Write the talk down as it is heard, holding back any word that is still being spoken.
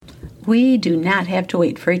We do not have to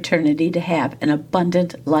wait for eternity to have an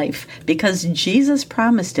abundant life because Jesus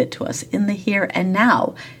promised it to us in the here and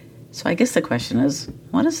now. So I guess the question is,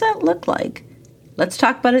 what does that look like? Let's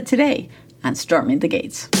talk about it today on Storming the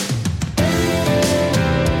Gates.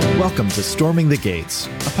 Welcome to Storming the Gates,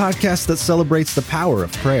 a podcast that celebrates the power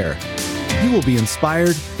of prayer. You will be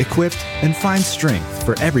inspired, equipped, and find strength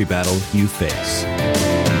for every battle you face.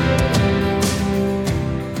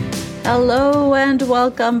 Hello and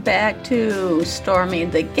welcome back to Storming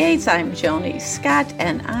the Gates. I'm Joni Scott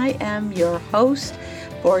and I am your host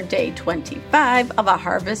for day 25 of A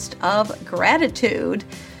Harvest of Gratitude.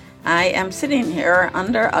 I am sitting here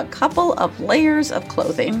under a couple of layers of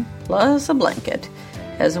clothing plus a blanket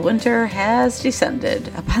as winter has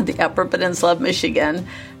descended upon the Upper Peninsula of Michigan.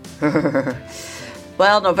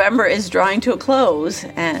 Well, November is drawing to a close,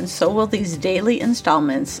 and so will these daily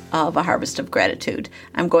installments of A Harvest of Gratitude.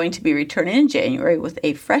 I'm going to be returning in January with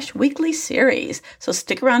a fresh weekly series, so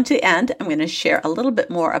stick around to the end. I'm going to share a little bit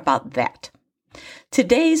more about that.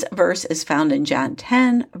 Today's verse is found in John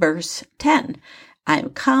 10, verse 10. I am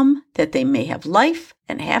come that they may have life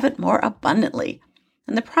and have it more abundantly.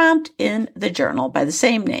 And the prompt in the journal by the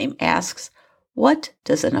same name asks, what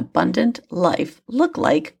does an abundant life look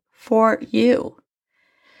like for you?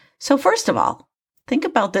 So first of all, think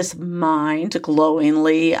about this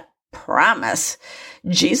mind-glowingly promise.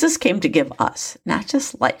 Jesus came to give us not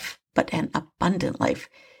just life, but an abundant life.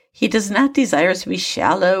 He does not desire us to be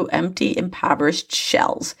shallow, empty, impoverished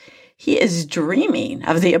shells. He is dreaming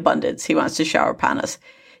of the abundance he wants to shower upon us.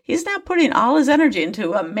 He's not putting all his energy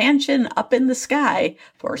into a mansion up in the sky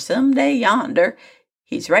for someday yonder.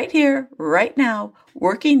 He's right here, right now,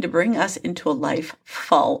 working to bring us into a life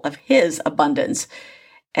full of his abundance.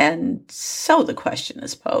 And so the question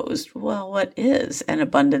is posed, well, what is an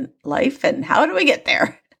abundant life and how do we get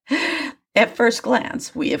there? At first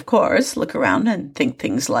glance, we, of course, look around and think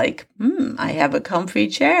things like, I have a comfy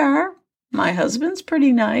chair. My husband's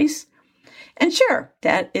pretty nice. And sure,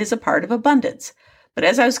 that is a part of abundance. But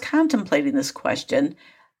as I was contemplating this question,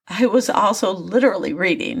 I was also literally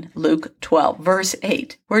reading Luke 12, verse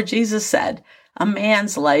 8, where Jesus said, a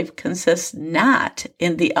man's life consists not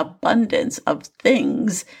in the abundance of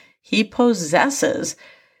things he possesses.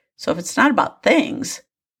 So if it's not about things,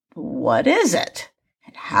 what is it?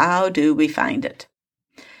 And how do we find it?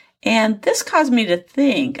 And this caused me to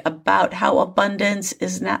think about how abundance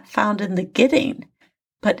is not found in the getting,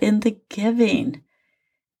 but in the giving.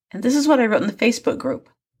 And this is what I wrote in the Facebook group.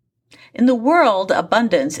 In the world,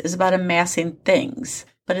 abundance is about amassing things,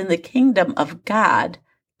 but in the kingdom of God,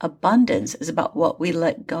 abundance is about what we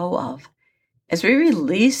let go of. As we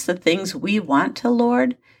release the things we want to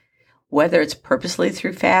Lord, whether it's purposely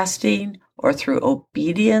through fasting or through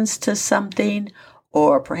obedience to something,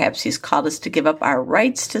 or perhaps he's called us to give up our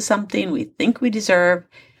rights to something we think we deserve,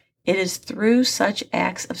 it is through such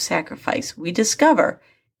acts of sacrifice we discover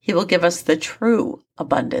he will give us the true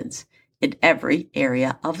abundance in every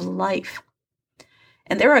area of life.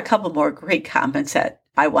 And there are a couple more great comments that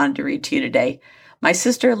I wanted to read to you today. My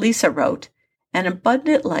sister Lisa wrote, an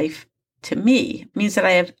abundant life to me means that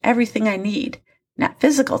I have everything I need, not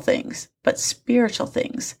physical things, but spiritual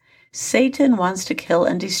things. Satan wants to kill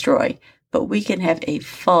and destroy, but we can have a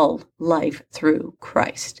full life through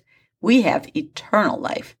Christ. We have eternal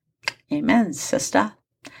life. Amen, sister.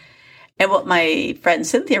 And what my friend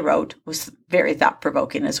Cynthia wrote was very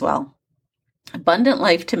thought-provoking as well. Abundant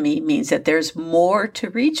life to me means that there's more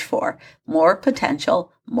to reach for, more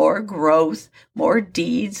potential, more growth, more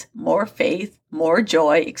deeds, more faith, more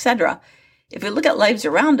joy, etc. If we look at lives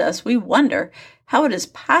around us, we wonder how it is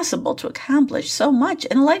possible to accomplish so much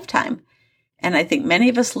in a lifetime. And I think many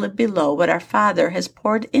of us live below what our Father has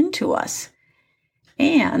poured into us.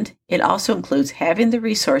 And it also includes having the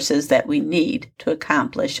resources that we need to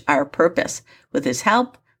accomplish our purpose. With His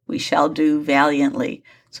help, we shall do valiantly.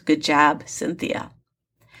 So good job, Cynthia.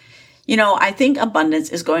 You know, I think abundance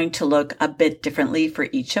is going to look a bit differently for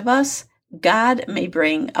each of us. God may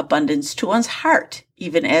bring abundance to one's heart,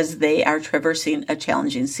 even as they are traversing a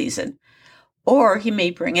challenging season. Or He may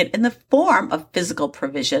bring it in the form of physical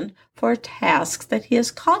provision for tasks that He has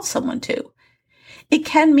called someone to. It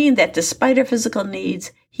can mean that despite our physical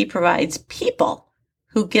needs, He provides people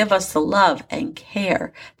who give us the love and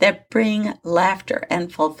care that bring laughter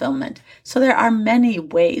and fulfillment. So there are many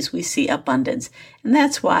ways we see abundance. And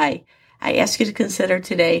that's why I ask you to consider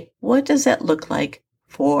today, what does that look like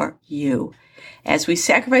for you? As we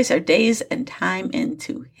sacrifice our days and time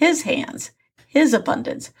into His hands, His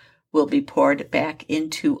abundance will be poured back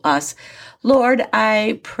into us. Lord,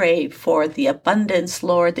 I pray for the abundance,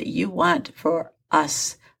 Lord, that you want for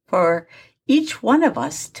us, for each one of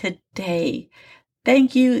us today.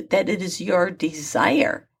 Thank you that it is your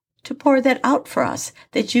desire to pour that out for us,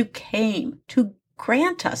 that you came to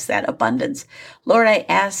grant us that abundance. Lord, I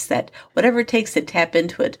ask that whatever it takes to tap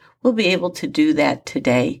into it, we'll be able to do that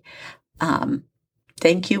today.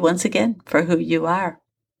 Thank you once again for who you are.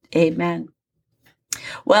 Amen.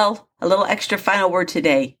 Well, a little extra final word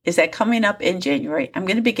today is that coming up in January, I'm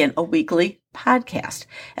going to begin a weekly podcast.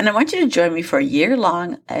 And I want you to join me for a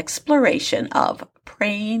year-long exploration of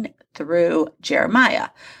praying through Jeremiah.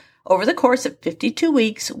 Over the course of 52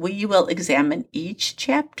 weeks, we will examine each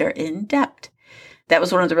chapter in depth. That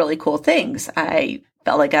was one of the really cool things. I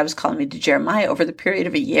felt like I was calling me to Jeremiah over the period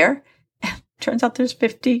of a year. Turns out there's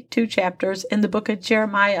 52 chapters in the book of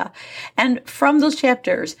Jeremiah. And from those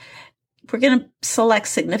chapters, we're going to select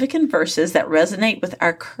significant verses that resonate with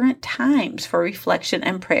our current times for reflection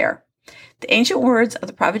and prayer. The ancient words of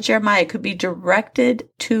the prophet Jeremiah could be directed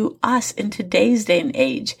to us in today's day and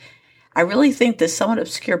age. I really think this somewhat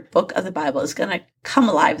obscure book of the Bible is going to come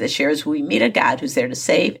alive this year as we meet a God who's there to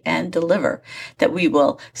save and deliver, that we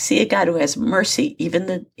will see a God who has mercy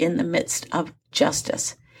even in the midst of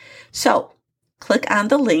justice. So, click on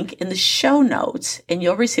the link in the show notes and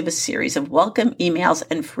you'll receive a series of welcome emails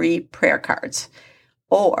and free prayer cards.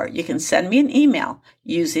 Or you can send me an email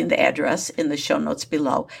using the address in the show notes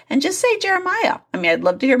below and just say Jeremiah. I'd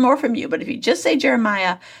love to hear more from you, but if you just say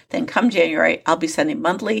Jeremiah, then come January, I'll be sending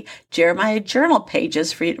monthly Jeremiah journal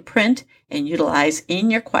pages for you to print and utilize in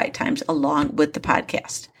your quiet times along with the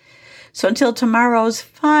podcast. So until tomorrow's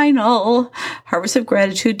final Harvest of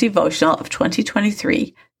Gratitude devotional of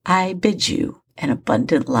 2023, I bid you an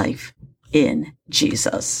abundant life in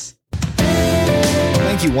Jesus.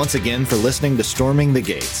 Thank you once again for listening to Storming the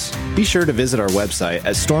Gates. Be sure to visit our website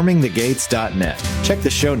at stormingthegates.net. Check the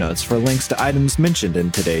show notes for links to items mentioned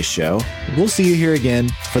in today's show. We'll see you here again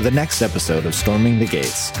for the next episode of Storming the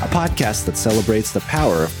Gates, a podcast that celebrates the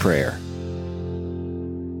power of prayer.